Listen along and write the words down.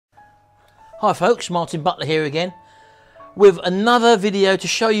Hi folks, Martin Butler here again with another video to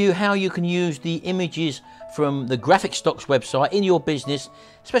show you how you can use the images from the Graphicstock's website in your business,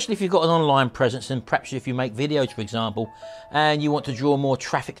 especially if you've got an online presence and perhaps if you make videos, for example, and you want to draw more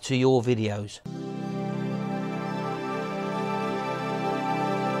traffic to your videos.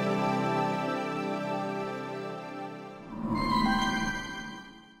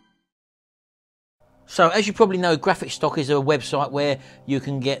 So as you probably know, Graphicstock is a website where you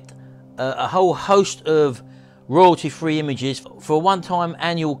can get a whole host of royalty-free images for a one-time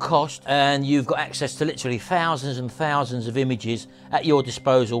annual cost, and you've got access to literally thousands and thousands of images at your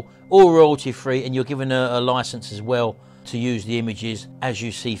disposal, all royalty-free, and you're given a license as well to use the images as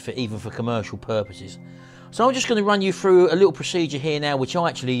you see fit, even for commercial purposes. So I'm just going to run you through a little procedure here now which I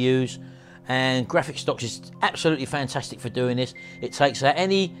actually use, and Graphicstock is absolutely fantastic for doing this. It takes out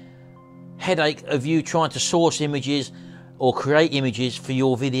any headache of you trying to source images or create images for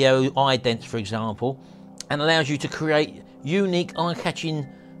your video idents, for example, and allows you to create unique, eye-catching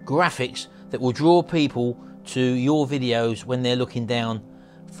graphics that will draw people to your videos when they're looking down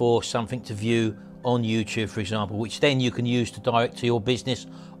for something to view on YouTube, for example, which then you can use to direct to your business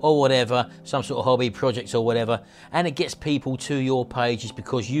or whatever, some sort of hobby projects or whatever, and it gets people to your pages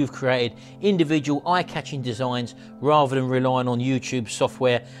because you've created individual eye-catching designs rather than relying on YouTube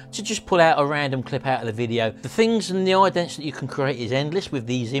software to just pull out a random clip out of the video. The things and the idents that you can create is endless with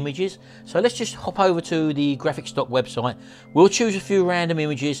these images. So let's just hop over to the Graphicstock website. We'll choose a few random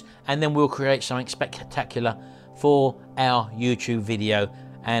images and then we'll create something spectacular for our YouTube video,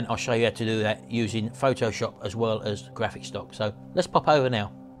 and I'll show you how to do that using Photoshop as well as Graphicstock. So let's pop over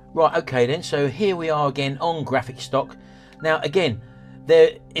now. Right, okay then, so here we are again on Graphicstock. Now again,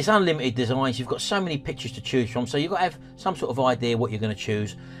 there is unlimited designs. You've got so many pictures to choose from, so you've got to have some sort of idea what you're going to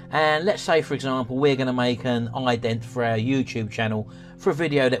choose. And let's say, for example, we're going to make an ident for our YouTube channel for a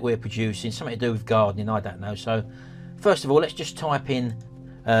video that we're producing, something to do with gardening, I don't know. So first of all, let's just type in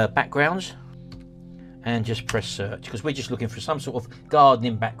backgrounds and just press search, because we're just looking for some sort of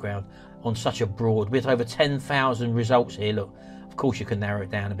gardening background on such a broad, with over 10,000 results here. Look, of course you can narrow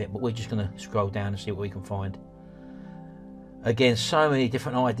it down a bit, but we're just going to scroll down and see what we can find. Again, so many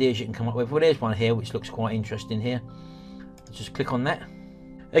different ideas you can come up with. Well, there's one here which looks quite interesting here. Just click on that.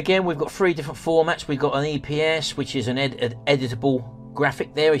 Again, we've got 3 different formats. We've got an EPS, which is an editable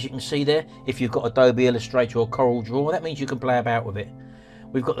graphic there, as you can see there. If you've got Adobe Illustrator or Corel Draw, that means you can play about with it.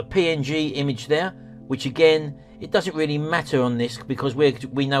 We've got the PNG image there, which again, it doesn't really matter on this because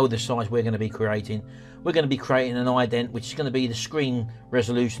we know the size we're going to be creating. We're going to be creating an ident which is going to be the screen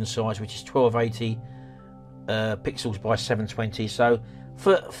resolution size, which is 1280 pixels by 720. So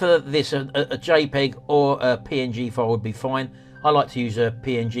for this, a JPEG or a PNG file would be fine. I like to use a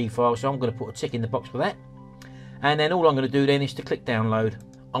PNG file, so I'm going to put a tick in the box for that. And then all I'm going to do then is to click download.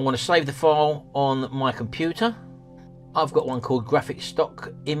 I want to save the file on my computer. I've got one called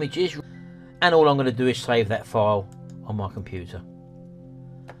Graphicstock Images, and all I'm going to do is save that file on my computer.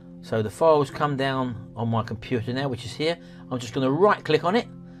 So the file's come down on my computer now, which is here. I'm just going to right click on it,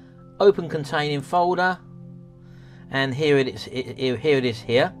 open containing folder, and here it is. Here it is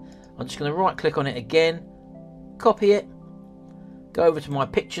here. I'm just going to right click on it again, copy it, go over to my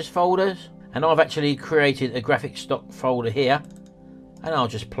pictures folders, and I've actually created a Graphicstock folder here, and I'll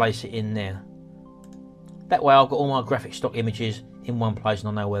just place it in there. That way I've got all my Graphicstock images in one place and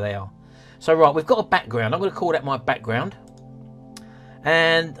I know where they are. So right, we've got a background. I'm going to call that my background,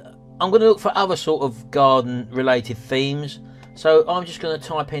 and I'm going to look for other sort of garden related themes. So I'm just going to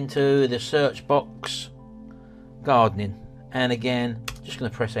type into the search box gardening, and again just going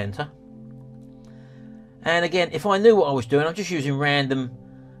to press enter. And again, if I knew what I was doing, I'm just using random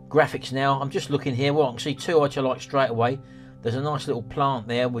graphics now. I'm just looking here. Well, I can see 2 which I like straight away. There's a nice little plant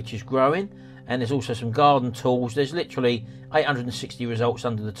there which is growing, and there's also some garden tools. There's literally 860 results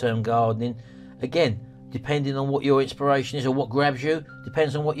under the term gardening. Again, depending on what your inspiration is or what grabs you,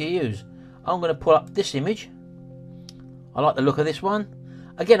 depends on what you use. I'm going to pull up this image. I like the look of this one.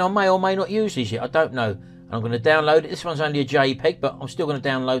 Again, I may or may not use these yet, I don't know. And I'm going to download it. This one's only a JPEG, but I'm still going to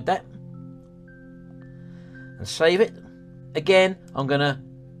download that and save it. Again, I'm going to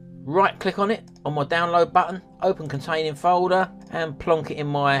right click on it on my download button, open containing folder, and plonk it in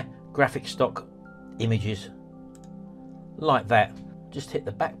my Graphicstock images like that. Just hit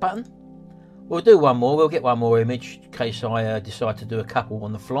the back button. We'll do one more. We'll get one more image in case I decide to do a couple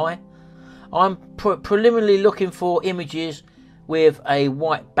on the fly. I'm preliminarily looking for images with a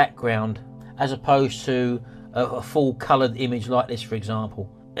white background as opposed to a full coloured image like this, for example.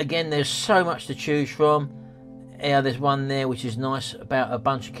 Again, there's so much to choose from. Yeah, there's one there which is nice about a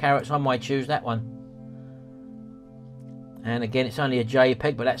bunch of carrots. I might choose that one. And again, it's only a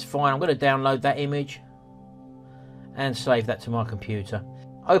JPEG, but that's fine. I'm going to download that image and save that to my computer.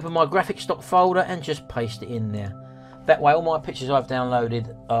 Open my Graphicstock folder and just paste it in there. That way all my pictures I've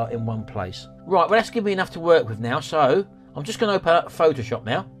downloaded are in one place. Right, well that's given me enough to work with now, so I'm just going to open up Photoshop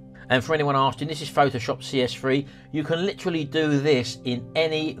now. And for anyone asking, this is Photoshop CS3. You can literally do this in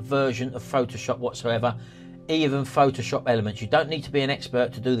any version of Photoshop whatsoever, even Photoshop Elements. You don't need to be an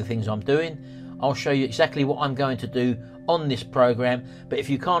expert to do the things I'm doing. I'll show you exactly what I'm going to do on this program, but if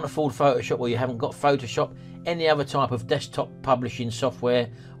you can't afford Photoshop or you haven't got Photoshop, any other type of desktop publishing software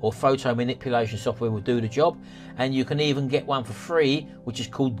or photo manipulation software will do the job. And you can even get one for free, which is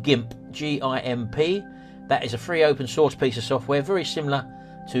called GIMP, G-I-M-P. That is a free open source piece of software, very similar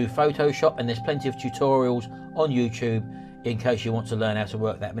to Photoshop, and there's plenty of tutorials on YouTube in case you want to learn how to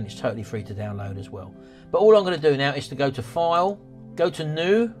work that. I mean, it's totally free to download as well. But all I'm going to do now is to go to File, go to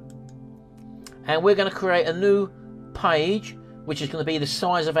New, and we're going to create a new page which is going to be the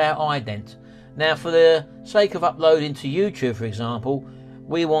size of our ident. Now, for the sake of uploading to YouTube, for example,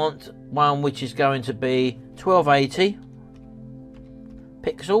 we want one which is going to be 1280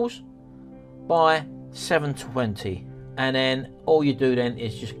 pixels by 720, and then all you do then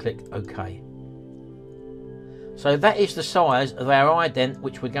is just click OK. So that is the size of our ident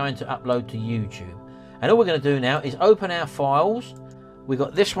which we're going to upload to YouTube. And all we're going to do now is open our files. We've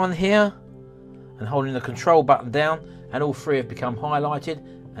got this one here, and holding the control button down, and all three have become highlighted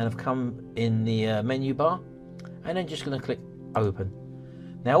and have come in the menu bar, and then just going to click open.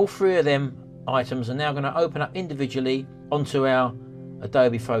 Now all three of them items are now going to open up individually onto our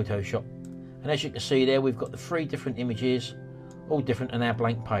Adobe Photoshop, and as you can see there, we've got the three different images, all different on our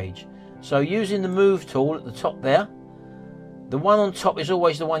blank page. So using the move tool at the top there, the one on top is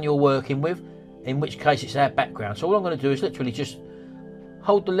always the one you're working with, in which case it's our background. So all I'm going to do is literally just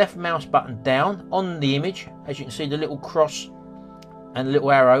hold the left mouse button down on the image. As you can see, the little cross and the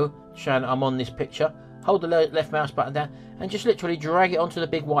little arrow showing that I'm on this picture. Hold the left mouse button down and just literally drag it onto the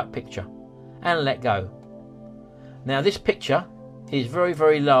big white picture and let go. Now this picture is very,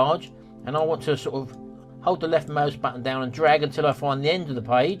 very large, and I want to sort of hold the left mouse button down and drag until I find the end of the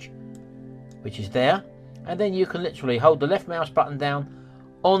page, which is there. And then you can literally hold the left mouse button down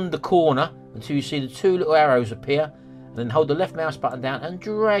on the corner until you see the two little arrows appear, and then hold the left mouse button down and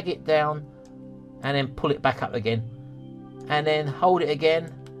drag it down, and then pull it back up again, and then hold it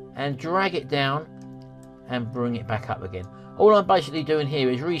again and drag it down and bring it back up again. All I'm basically doing here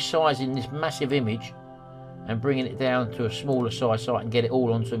is resizing this massive image and bringing it down to a smaller size so I can get it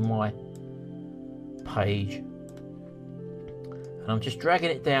all onto my page. And I'm just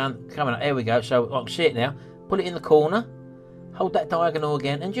dragging it down, coming up, there we go, so I can see it now. Put it in the corner, hold that diagonal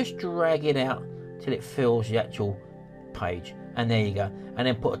again, and just drag it out till it fills the actual page. And there you go. And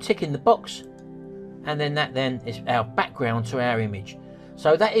then put a tick in the box, and then that then is our background to our image.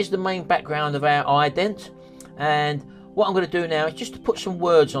 So that is the main background of our ident. And what I'm going to do now is just to put some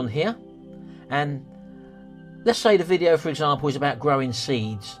words on here. And let's say the video, for example, is about growing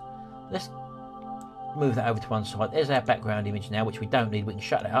seeds. Let's move that over to one side. There's our background image now, which we don't need. We can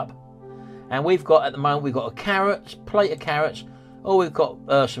shut that up. And we've got, at the moment, we've got a carrot, plate of carrots, or we've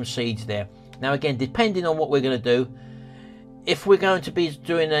got some seeds there. Now again, depending on what we're going to do, if we're going to be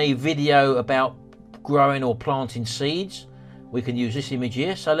doing a video about growing or planting seeds, we can use this image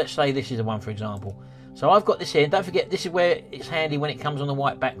here. So let's say this is the one, for example. So I've got this here, and don't forget, this is where it's handy when it comes on the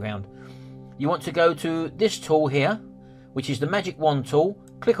white background. You want to go to this tool here, which is the magic wand tool.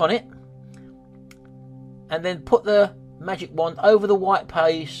 Click on it, and then put the magic wand over the white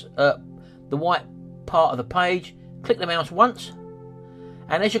page, the white part of the page. Click the mouse once,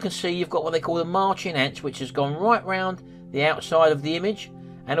 and as you can see, you've got what they call the marching ants, which has gone right round the outside of the image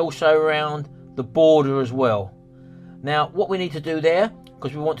and also around the border as well. Now what we need to do there,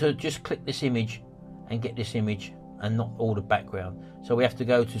 because we want to just click this image and get this image and not all the background, so we have to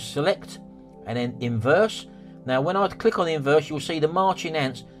go to select and then inverse. Now when I click on the inverse, you'll see the marching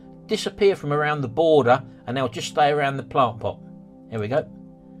ants disappear from around the border, and they'll just stay around the plant pot. There we go.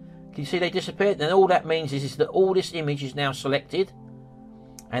 Can you see they disappeared? And all that means is that all this image is now selected,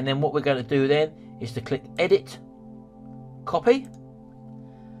 and then what we're going to do then is to click edit, copy,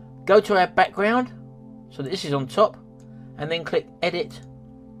 go to our background so that this is on top, and then click edit,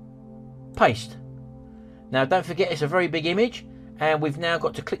 paste. Now don't forget, it's a very big image, and we've now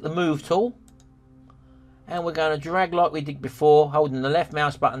got to click the move tool, and we're going to drag like we did before, holding the left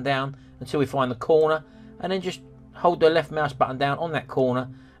mouse button down until we find the corner, and then just hold the left mouse button down on that corner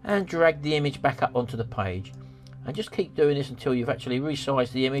and drag the image back up onto the page. And just keep doing this until you've actually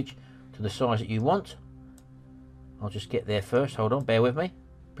resized the image to the size that you want. I'll just get there first, hold on, bear with me.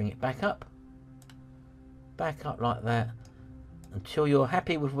 Bring it back up like that, until you're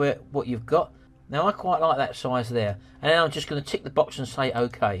happy with what you've got. Now I quite like that size there, and then I'm just going to tick the box and say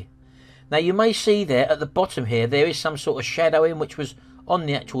OK. Now you may see there at the bottom here there is some sort of shadowing which was on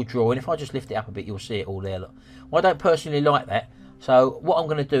the actual drawing. If I just lift it up a bit, you'll see it all there. Look. Well, I don't personally like that, so what I'm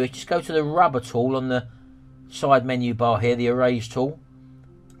going to do is just go to the rubber tool on the side menu bar here, the erase tool,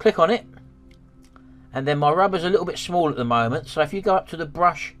 click on it, and then my rubber's a little bit small at the moment, so if you go up to the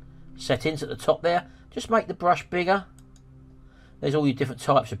brush settings at the top there, just make the brush bigger. There's all your different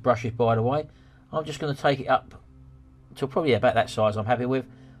types of brushes, by the way. I'm just going to take it up to probably about that size I'm happy with.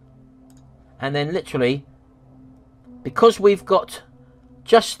 And then literally, because we've got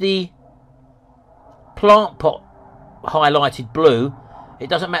just the plant pot highlighted blue, it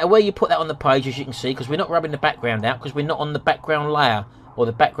doesn't matter where you put that on the page, as you can see, because we're not rubbing the background out, because we're not on the background layer, or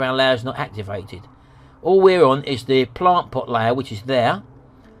the background layer is not activated. All we're on is the plant pot layer, which is there,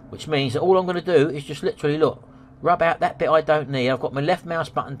 which means that all I'm going to do is just literally, look, rub out that bit I don't need. I've got my left mouse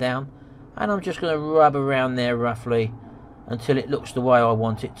button down, and I'm just going to rub around there roughly until it looks the way I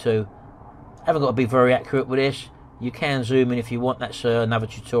want it to. Haven't got to be very accurate with this. You can zoom in if you want. That's another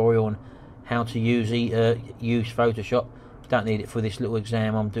tutorial on how to use Photoshop. Don't need it for this little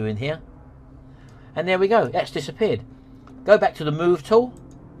exam I'm doing here. And there we go. That's disappeared. Go back to the move tool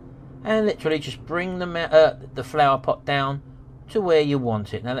and literally just bring the flower pot down to where you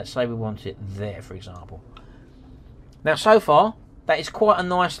want it. Now let's say we want it there, for example. Now so far that is quite a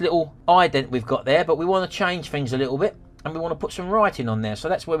nice little ident we've got there, but we want to change things a little bit and we want to put some writing on there. So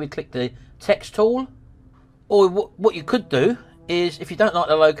that's where we click the text tool. Or what you could do is, if you don't like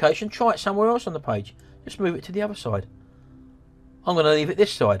the location, try it somewhere else on the page. Just move it to the other side. I'm going to leave it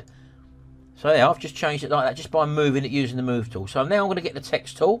this side. So yeah, I've just changed it like that just by moving it using the move tool. So now I'm going to get the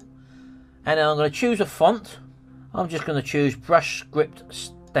text tool, and then I'm going to choose a font. I'm just going to choose Brush Script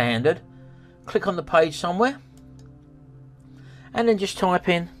Standard. Click on the page somewhere, and then just type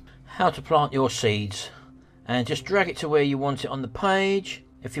in how to plant your seeds, and just drag it to where you want it on the page.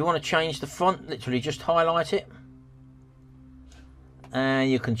 If you want to change the font, literally just highlight it, and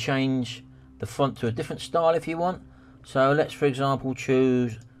you can change the font to a different style if you want. So let's, for example,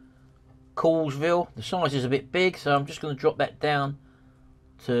 choose Coolsville. The size is a bit big, so I'm just going to drop that down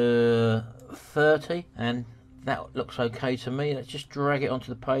to 30, and that looks okay to me. Let's just drag it onto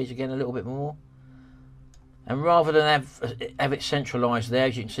the page again a little bit more, and rather than have it centralized there,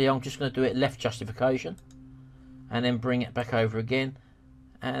 as you can see, I'm just going to do it left justification and then bring it back over again,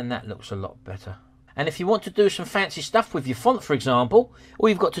 and that looks a lot better. And if you want to do some fancy stuff with your font, for example, all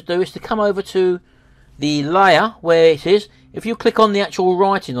you've got to do is to come over to the layer where it is. If you click on the actual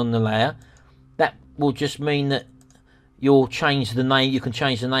writing on the layer, that will just mean that you'll change the name. You can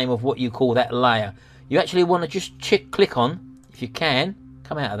change the name of what you call that layer. You actually want to just click on, if you can,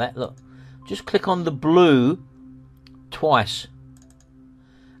 come out of that, look, just click on the blue twice,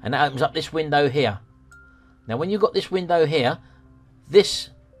 and that opens up this window here. Now when you've got this window here, this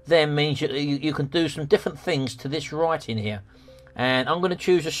then means you can do some different things to this writing here. And I'm going to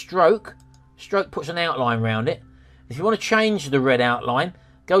choose a stroke. Stroke puts an outline around it. If you want to change the red outline,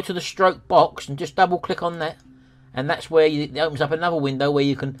 go to the stroke box and just double click on that, and that's where it opens up another window where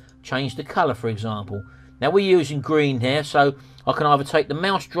you can change the colour, for example. Now we're using green here, so I can either take the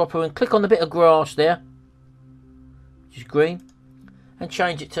mouse dropper and click on the bit of grass there, which is green, and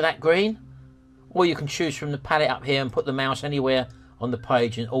change it to that green, or you can choose from the palette up here and put the mouse anywhere on the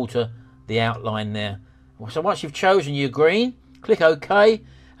page and alter the outline there. So once you've chosen your green, click OK,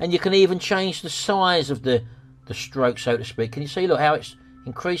 and you can even change the size of the stroke, so to speak. Can you see, look, how it's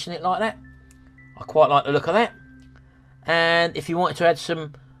increasing it like that? I quite like the look of that. And if you wanted to add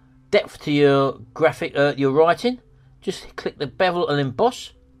some depth to your your writing, just click the bevel and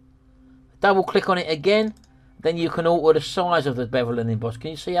emboss, double click on it again, then you can alter the size of the bevel and emboss.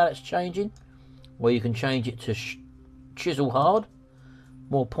 Can you see how it's changing? Well, you can change it to chisel hard,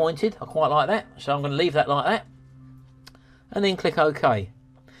 more pointed. I quite like that, so I'm going to leave that like that, and then click OK.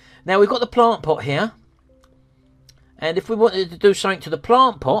 Now we've got the plant pot here, and if we wanted to do something to the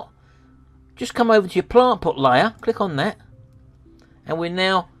plant pot, just come over to your plant pot layer, click on that, and we're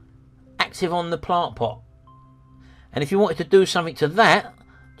now active on the plant pot. And if you wanted to do something to that,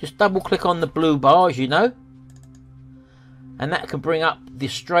 just double click on the blue bar, as you know, and that can bring up the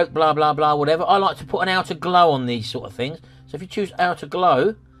stroke, blah blah blah, whatever. I like to put an outer glow on these sort of things, so if you choose outer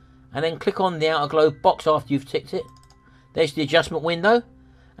glow and then click on the outer glow box after you've ticked it, there's the adjustment window.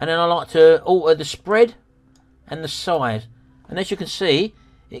 And then I like to alter the spread and the size, and as you can see,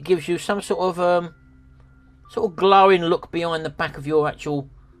 it gives you some sort of glowing look behind the back of your actual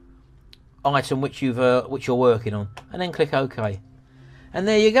item which you're working on. And then click OK. And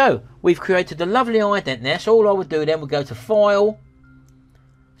there you go. We've created a lovely ident there. So all I would do then would go to File,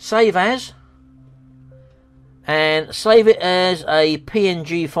 Save As, and save it as a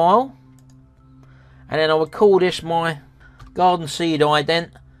PNG file. And then I would call this my garden seed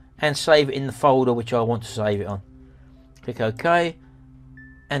ident and save it in the folder which I want to save it on. Click OK.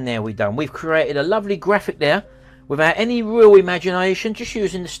 And there we're done. We've created a lovely graphic there without any real imagination, just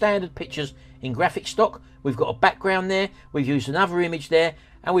using the standard pictures in Graphicstock. We've got a background there, we've used another image there,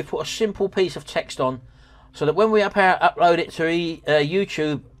 and we've put a simple piece of text on, so that when we upload it to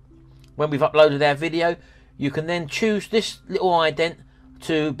YouTube, when we've uploaded our video, you can then choose this little ident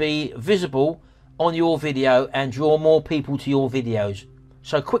to be visible on your video and draw more people to your videos.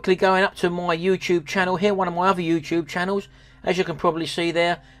 So quickly going up to my YouTube channel here, one of my other YouTube channels. As you can probably see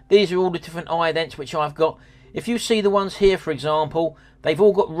there, these are all the different idents which I've got. If you see the ones here, for example, they've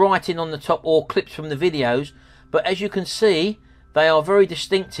all got writing on the top or clips from the videos, but as you can see, they are very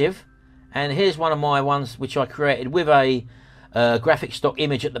distinctive. And here's one of my ones which I created with a Graphicstock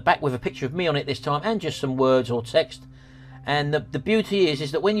image at the back with a picture of me on it this time, and just some words or text. And the beauty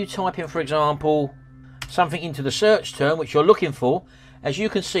is that when you type in, for example, something into the search term which you're looking for, as you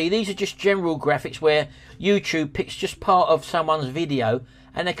can see, these are just general graphics where YouTube picks just part of someone's video,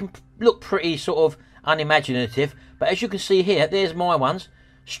 and they can look pretty sort of unimaginative. But as you can see here, there's my ones.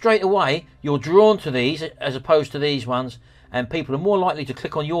 Straight away, you're drawn to these as opposed to these ones, and people are more likely to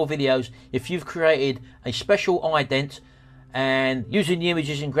click on your videos if you've created a special ident. And using the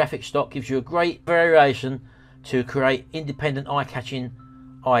images in Graphicstock gives you a great variation to create independent, eye-catching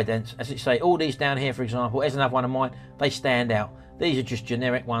idents. As it say, all these down here, for example, there's another one of mine, they stand out. These are just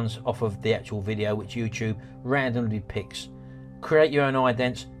generic ones off of the actual video which YouTube randomly picks. Create your own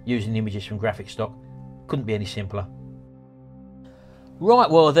idents using images from Graphicstock. Couldn't be any simpler. Right,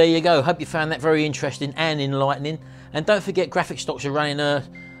 well, there you go. Hope you found that very interesting and enlightening. And don't forget, Graphicstocks are running a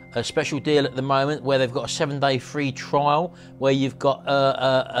special deal at the moment where they've got a 7-day free trial where you've got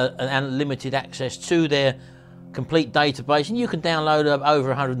an unlimited access to their complete database, and you can download over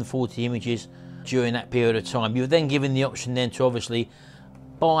 140 images during that period of time. You're then given the option then to obviously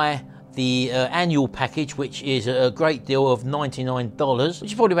buy the annual package, which is a great deal of $99,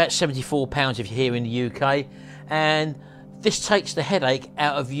 which is probably about £74 if you're here in the UK. And this takes the headache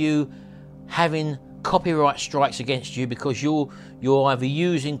out of you having copyright strikes against you, because you're either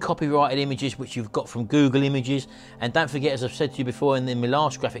using copyrighted images which you've got from Google Images, and don't forget, as I've said to you before in my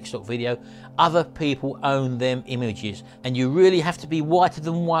last Graphicstock video, other people own them images, and you really have to be whiter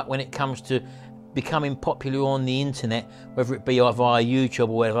than white when it comes to becoming popular on the internet, whether it be via YouTube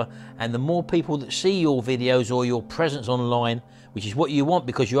or whatever. And the more people that see your videos or your presence online, which is what you want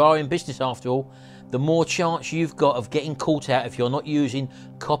because you are in business after all, the more chance you've got of getting caught out if you're not using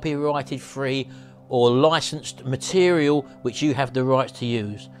copyrighted free or licensed material which you have the rights to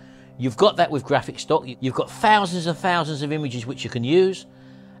use. You've got that with Graphicstock. You've got thousands and thousands of images which you can use,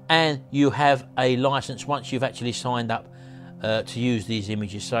 and you have a license once you've actually signed up to use these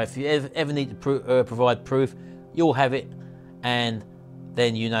images. So if you ever need to provide proof, you'll have it, and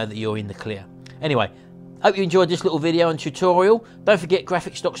then you know that you're in the clear. Anyway, hope you enjoyed this little video and tutorial. Don't forget,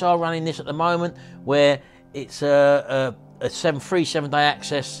 Graphicstocks are running this at the moment where it's a free 7-day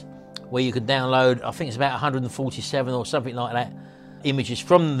access where you can download, I think it's about 147 or something like that, images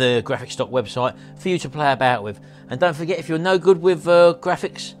from the Graphicstock website for you to play about with. And don't forget, if you're no good with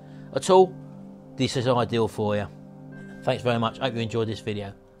graphics at all, this is ideal for you. Thanks very much. Hope you enjoyed this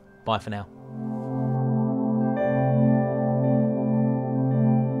video. Bye for now.